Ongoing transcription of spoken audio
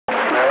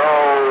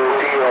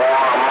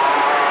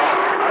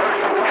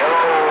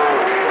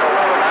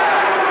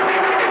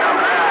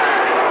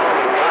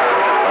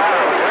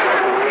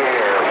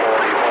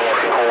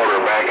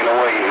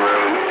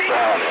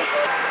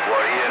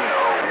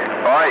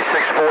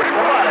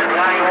What,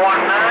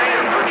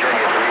 919?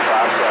 Virginia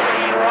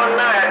 357.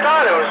 919. I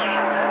thought it was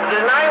the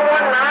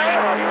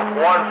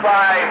 919? 153,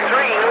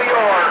 New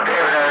York.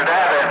 David and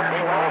David.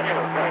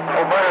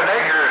 Oh, Brother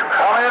Nature,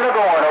 coming and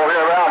going over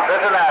here around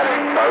Cincinnati.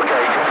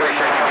 Okay,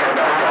 appreciate you getting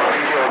back on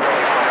the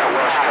KillBilly from that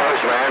West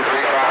Coast, man.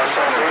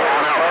 357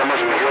 going out. That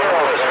must be your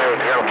listener.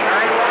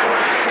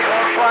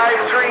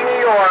 919, 153,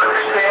 New York.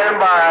 Standing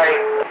by.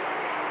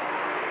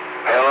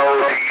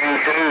 Hello to you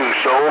too.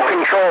 Soul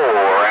Control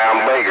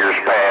around Baker's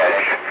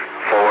Patch.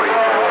 44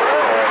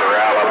 corner,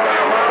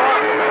 Alabama.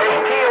 Hey,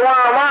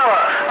 Tijuana Mama,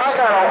 I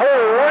got a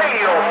whole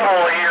radio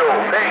full of you.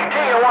 Hey,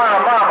 Tijuana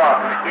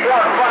Mama, 153,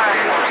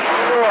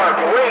 New York,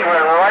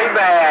 waving right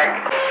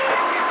back.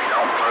 If you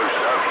don't close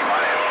it up, you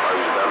might have to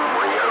close it up and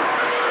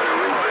reopen it or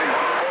reboot.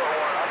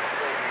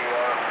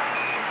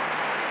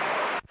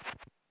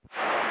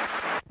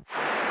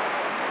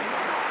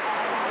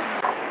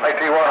 Hey,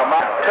 Tijuana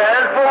Mama.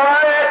 10-4,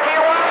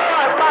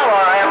 Tijuana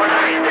Mama, have a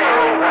nice day.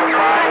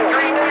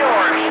 153, New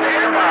York,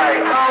 stand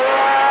by.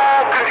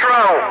 Soul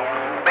Control.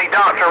 Hey,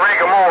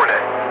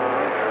 DrRigormortis.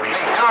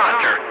 Hey,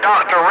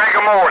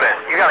 DrRigormortis.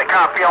 You got a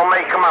copy on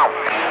me? Come on.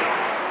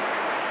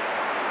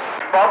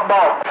 Bump,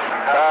 bump.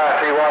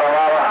 Tijuana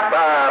Mama.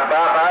 Bye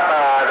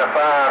to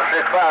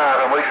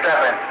 565, and we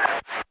stepping.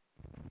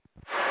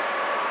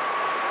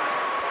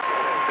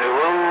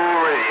 Hello,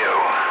 radio.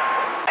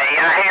 Hey,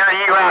 I hear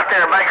you out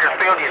there,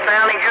 Bakersfield. You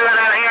sounding good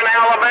out here in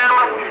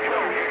Alabama?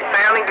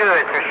 Sounding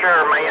good, for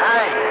sure, man.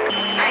 Hey,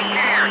 take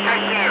care.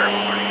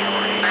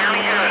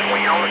 Sounding good.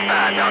 We on the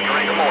side.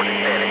 DrRigormortis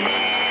said it.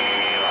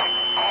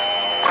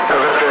 How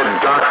about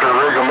that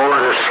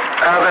DrRigormortis?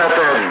 How about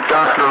that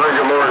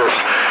DrRigormortis?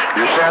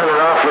 You're sounding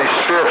awfully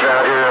stiff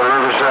out here in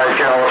Riverside,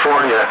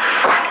 California.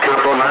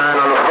 999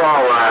 on the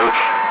fall line.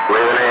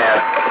 Waving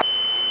at.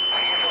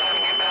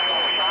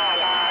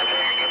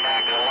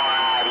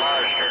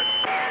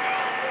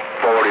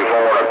 44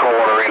 and a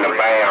quarter in the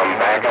bam.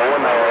 Back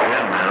on there.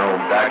 Now,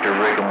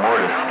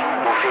 DrRigormortis.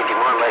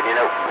 51, letting you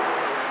know.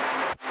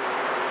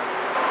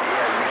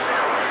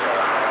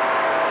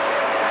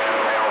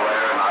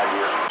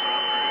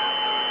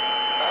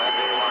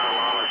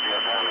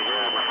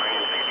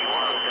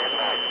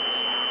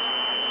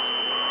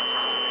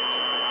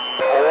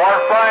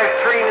 One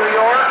 153 New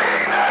York.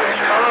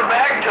 It's coming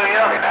back to you.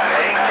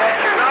 Ain't that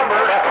your number?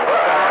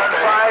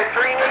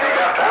 153 New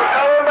York. We're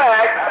coming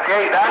back.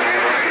 Okay, Doc.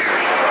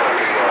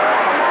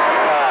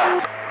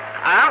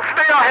 I'm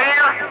still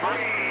here.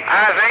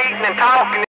 I was eating and talking.